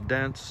far as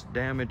dents,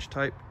 damage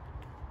type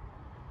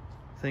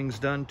things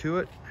done to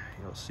it,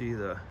 you'll see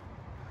the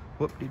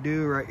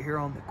whoop-de-doo right here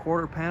on the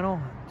quarter panel.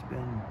 It's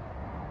been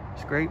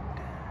scraped,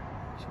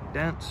 some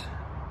dents.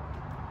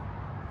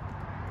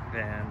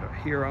 And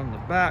here on the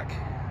back,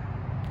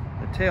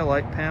 the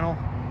taillight panel,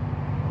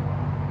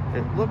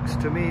 it looks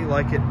to me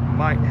like it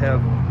might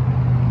have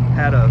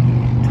had a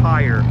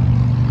tire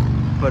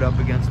put up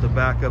against the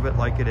back of it,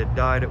 like it had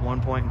died at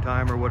one point in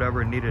time or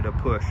whatever and needed a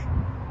push.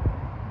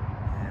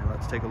 And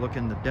let's take a look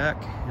in the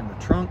deck, in the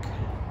trunk.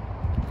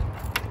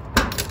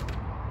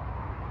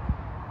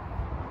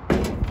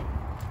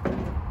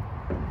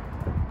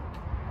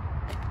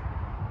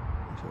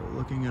 So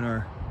looking in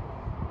our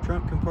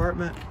trunk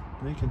compartment,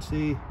 you can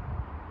see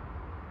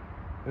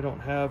we don't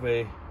have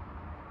a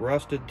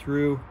rusted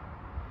through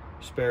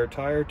spare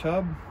tire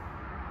tub.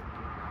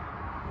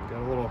 We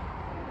got a little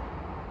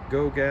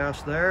go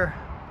gas there,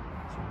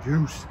 some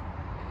juice.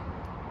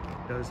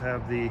 It does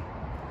have the,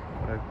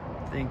 what I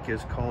think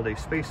is called a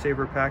space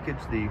saver package,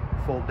 the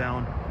fold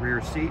down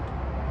rear seat. You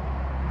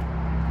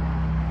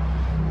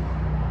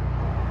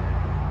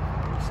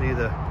can see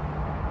the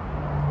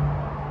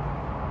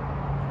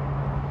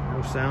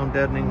no sound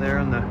deadening there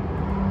in the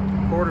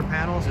quarter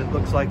panels. It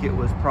looks like it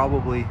was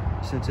probably,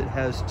 since it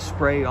has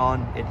spray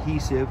on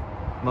adhesive,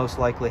 most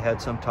likely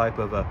had some type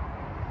of a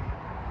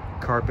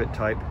carpet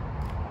type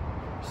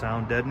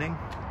sound deadening.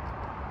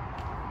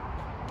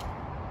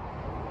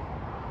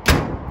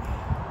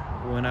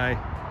 When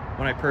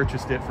I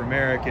purchased it from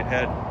Eric, it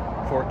had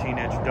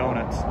 14-inch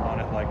donuts on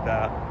it like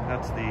that.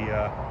 That's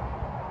the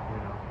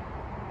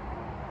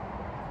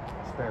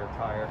spare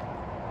tire.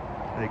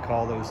 They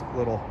call those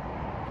little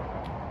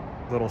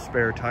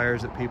spare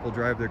tires that people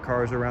drive their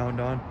cars around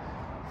on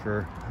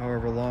for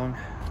however long.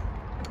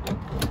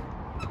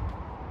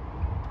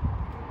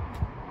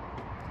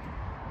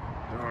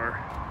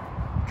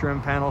 Our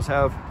trim panels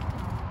have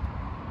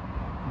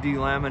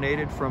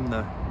delaminated from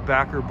the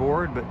backer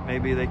board, but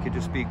maybe they could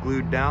just be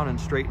glued down and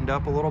straightened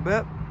up a little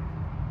bit.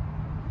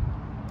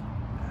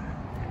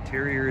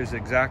 Interior is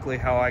exactly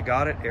how I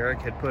got it.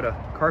 Eric had put a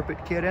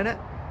carpet kit in it.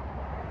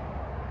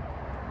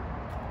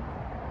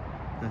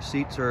 The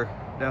seats are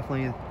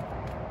definitely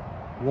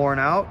worn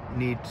out,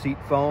 need seat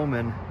foam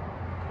and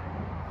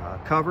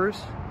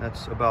covers.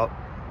 That's about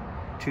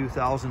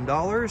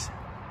 $2,000.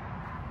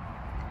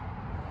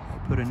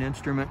 I put an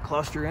instrument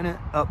cluster in it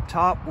up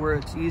top where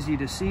it's easy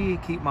to see.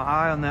 Keep my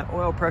eye on that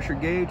oil pressure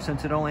gauge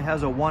since it only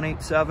has a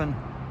 187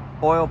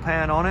 oil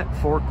pan on it,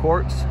 4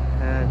 quarts.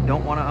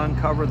 Don't want to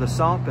uncover the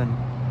sump and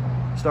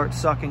start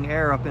sucking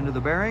air up into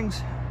the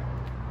bearings.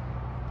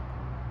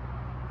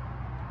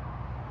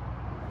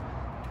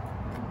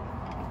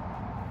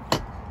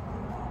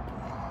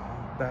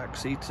 Back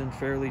seat's in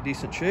fairly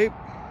decent shape.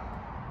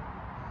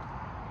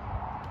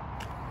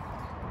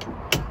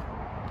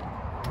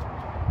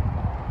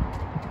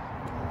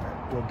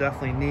 We'll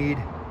definitely need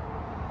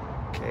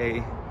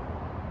a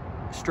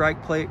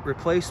strike plate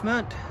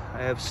replacement.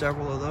 I have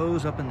several of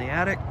those up in the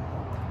attic,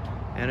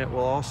 and it will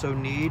also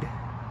need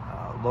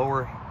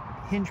lower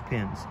hinge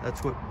pins.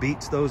 That's what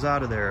beats those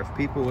out of there. If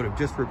people would have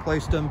just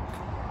replaced them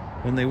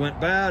when they went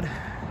bad,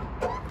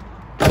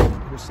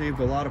 we'll save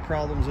a lot of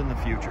problems in the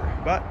future.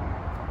 But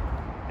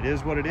it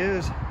is what it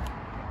is.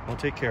 We'll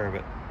take care of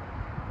it.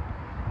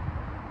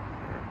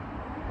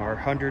 Our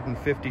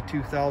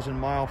 152,000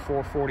 mile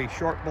 440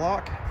 short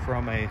block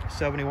from a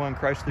 71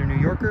 Chrysler New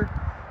Yorker.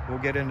 We'll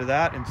get into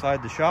that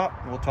inside the shop.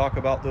 We'll talk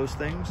about those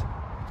things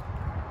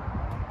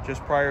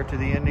just prior to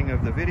the ending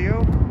of the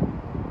video.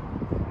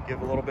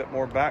 Give a little bit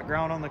more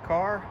background on the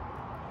car.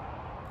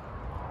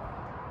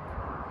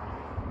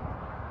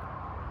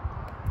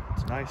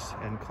 It's nice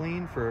and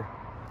clean for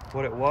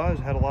what it was.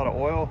 Had a lot of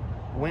oil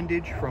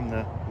windage from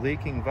the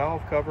leaking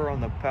valve cover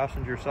on the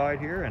passenger side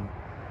here, and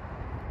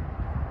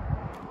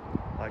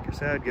like I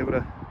said, give it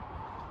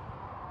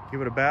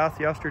a bath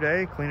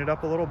yesterday, clean it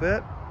up a little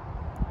bit.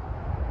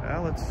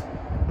 Now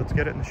let's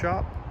get it in the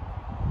shop.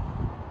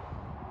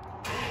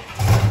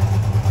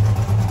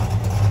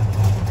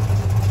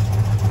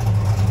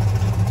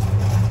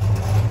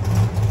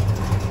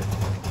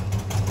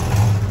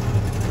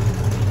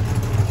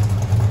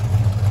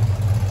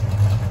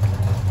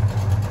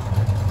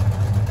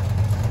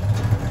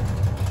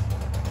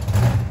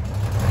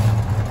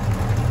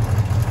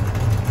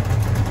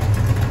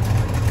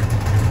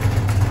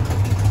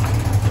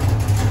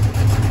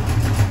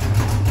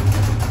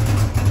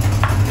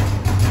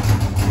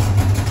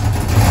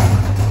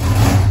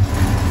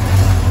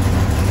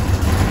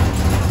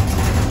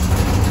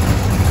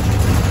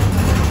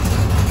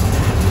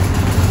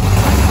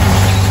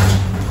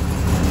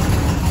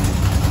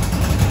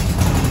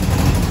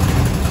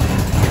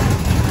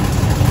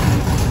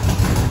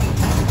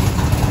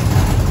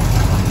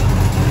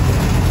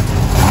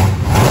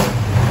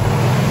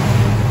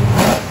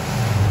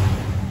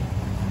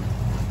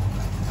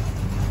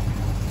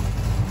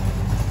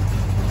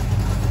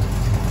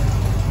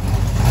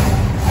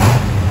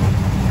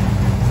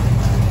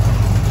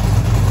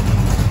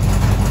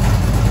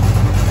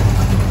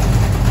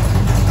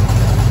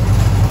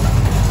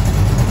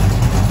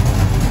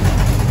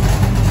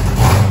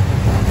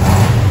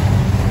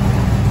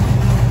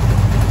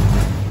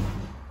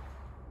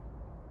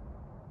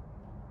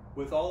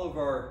 with all of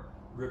our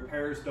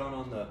repairs done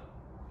on the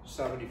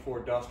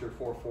 74 Duster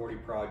 440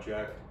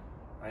 project,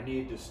 I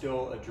need to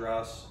still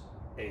address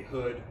a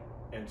hood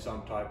and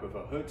some type of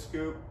a hood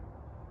scoop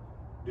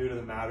due to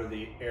the matter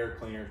the air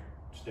cleaner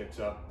sticks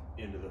up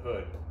into the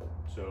hood.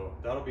 So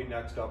that'll be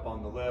next up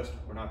on the list.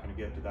 We're not going to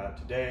get to that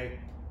today,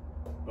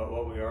 but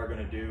what we are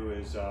going to do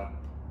is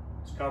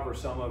cover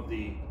some of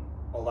the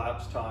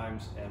elapsed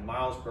times and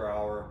miles per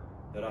hour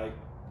that I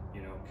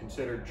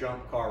consider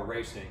junk car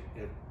racing.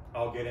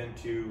 I'll get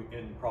into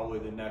in probably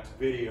the next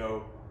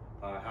video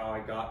how I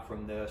got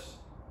from this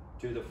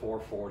to the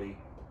 440,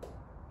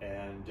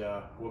 and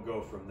we'll go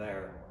from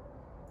there.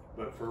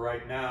 But for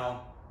right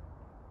now,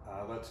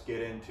 let's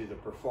get into the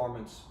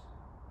performance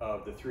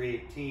of the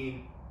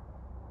 318.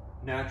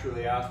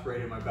 Naturally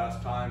aspirated, my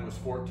best time was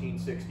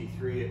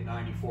 1463 at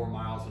 94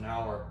 miles an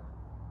hour,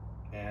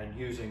 and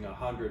using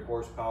 100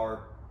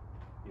 horsepower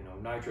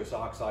nitrous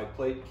oxide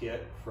plate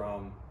kit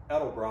from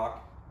Edelbrock,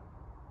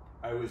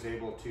 I was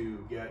able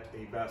to get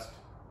a best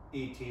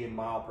ET in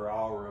mile per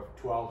hour of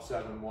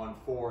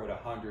 12,714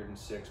 at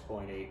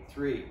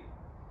 106.83.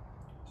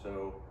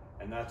 So,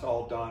 and that's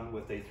all done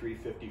with a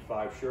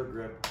 355 sure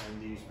grip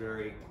and these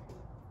very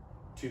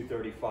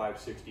 235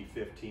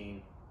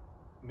 6015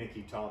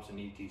 Mickey Thompson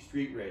ET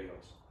street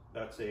radials.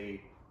 That's a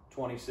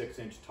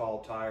 26-inch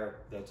tall tire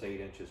that's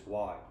 8 inches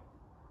wide.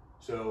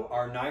 So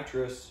our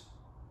nitrous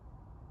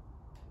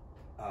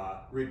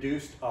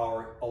reduced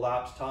our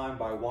elapsed time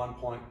by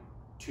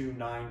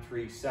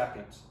 1.293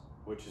 seconds,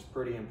 which is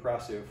pretty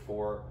impressive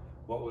for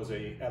what was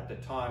at the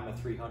time a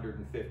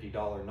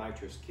 $350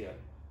 nitrous kit.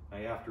 Now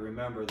you have to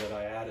remember that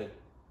I added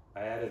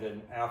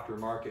an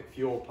aftermarket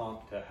fuel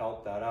pump to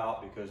help that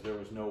out, because there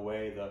was no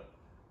way the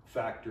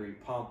factory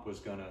pump was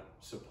going to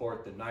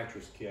support the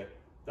nitrous kit.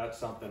 That's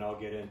something I'll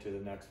get into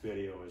the next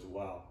video as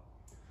well.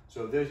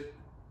 So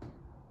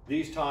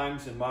these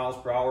times in miles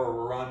per hour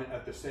were run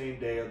at the same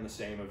day on the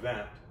same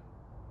event.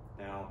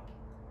 Now,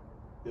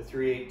 the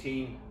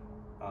 318,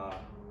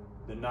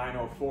 the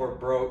 904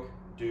 broke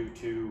due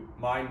to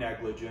my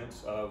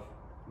negligence of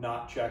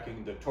not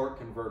checking the torque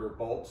converter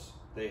bolts.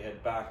 They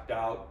had backed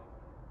out,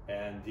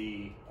 and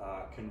the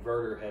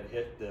converter had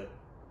hit the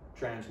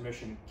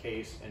transmission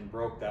case and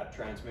broke that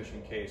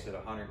transmission case at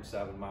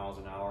 107 miles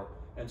an hour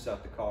and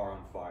set the car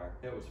on fire.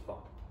 It was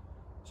fun.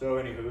 So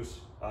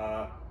anywho's,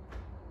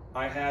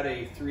 I had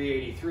a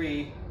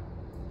 383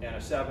 and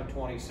a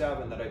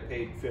 727 that I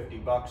paid 50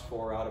 bucks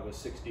for out of a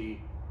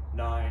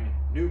 69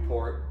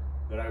 Newport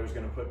that I was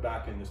going to put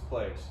back in this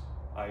place.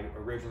 I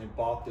originally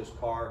bought this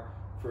car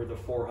for the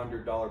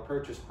 $400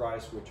 purchase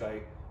price, which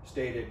I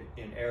stated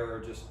in error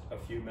just a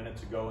few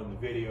minutes ago in the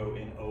video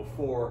in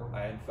 04.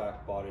 I in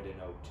fact bought it in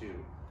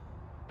 02.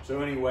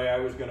 So anyway, I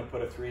was going to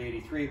put a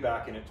 383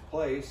 back in its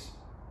place,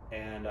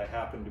 and I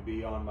happened to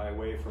be on my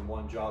way from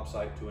one job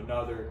site to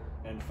another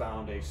and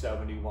found a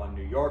 71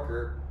 New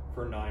Yorker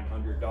for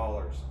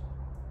 $900.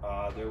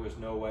 There was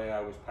no way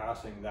I was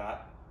passing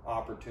that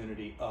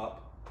opportunity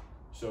up,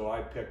 so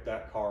I picked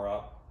that car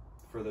up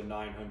for the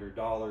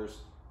 $900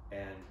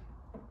 and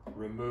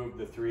removed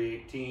the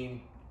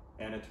 318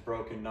 and its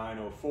broken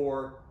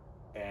 904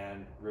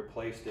 and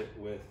replaced it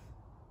with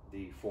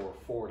the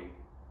 440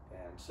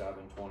 and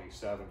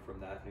 727 from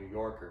that New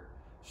Yorker.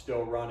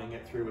 Still running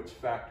it through its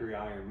factory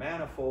iron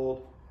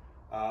manifold.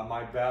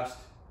 My best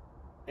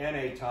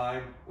NA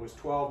time was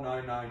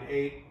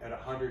 12,998 at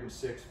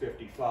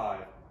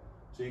 106.55.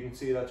 So you can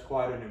see that's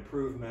quite an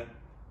improvement.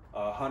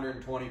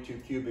 122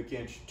 cubic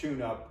inch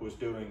tune-up was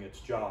doing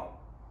its job.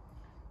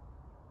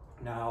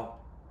 Now,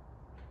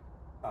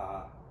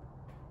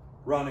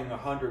 running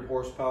 100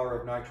 horsepower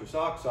of nitrous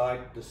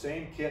oxide, the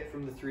same kit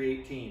from the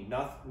 318.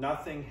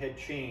 Nothing had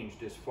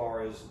changed as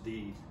far as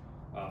the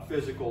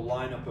physical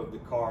lineup of the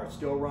car.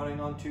 Still running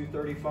on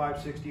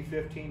 235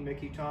 6015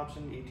 Mickey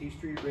Thompson ET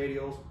street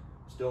radials,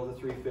 still the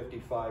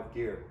 355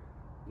 gear.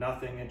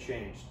 Nothing had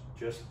changed,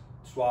 just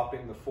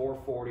swapping the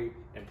 440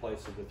 in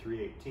place of the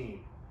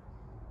 318.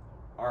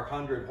 Our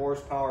 100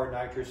 horsepower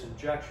nitrous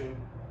injection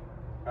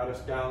got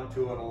us down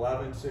to an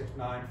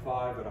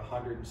 11,695 at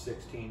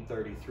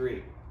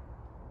 116.33.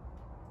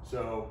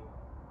 So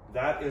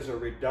that is a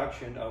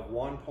reduction of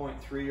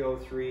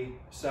 1.303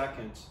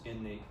 seconds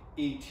in the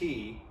ET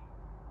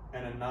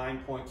and a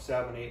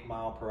 9.78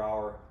 mile per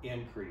hour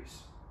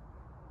increase.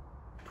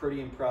 Pretty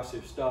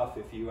impressive stuff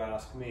if you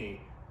ask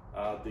me.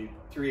 The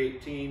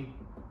 318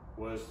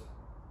 was,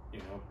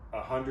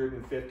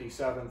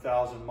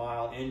 157,000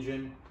 mile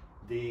engine.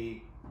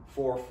 The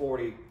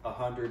 440,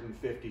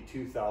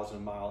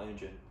 152,000 mile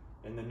engine.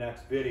 In the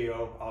next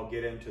video, I'll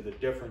get into the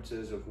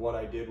differences of what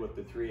I did with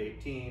the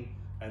 318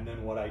 and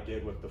then what I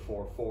did with the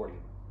 440.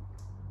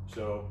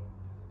 So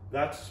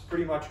that's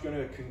pretty much going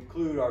to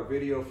conclude our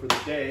video for the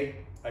day.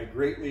 I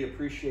greatly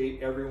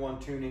appreciate everyone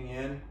tuning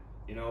in,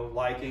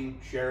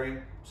 liking,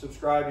 sharing.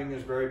 Subscribing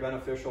is very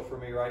beneficial for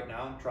me right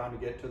now. I'm trying to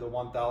get to the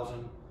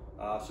 1,000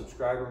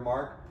 subscriber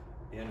mark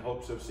in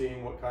hopes of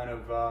seeing what kind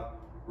of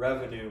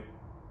revenue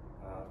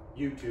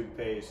YouTube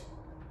pays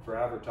for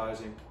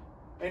advertising.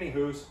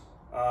 Anywho's,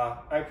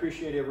 I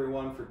appreciate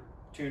everyone for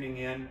tuning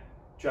in,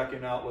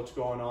 checking out what's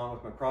going on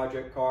with my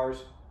project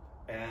cars.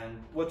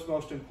 And what's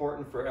most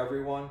important for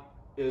everyone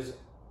is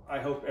I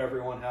hope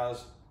everyone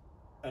has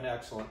an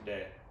excellent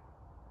day.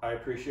 I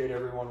appreciate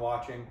everyone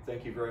watching.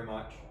 Thank you very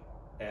much.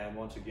 And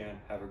once again,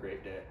 have a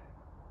great day.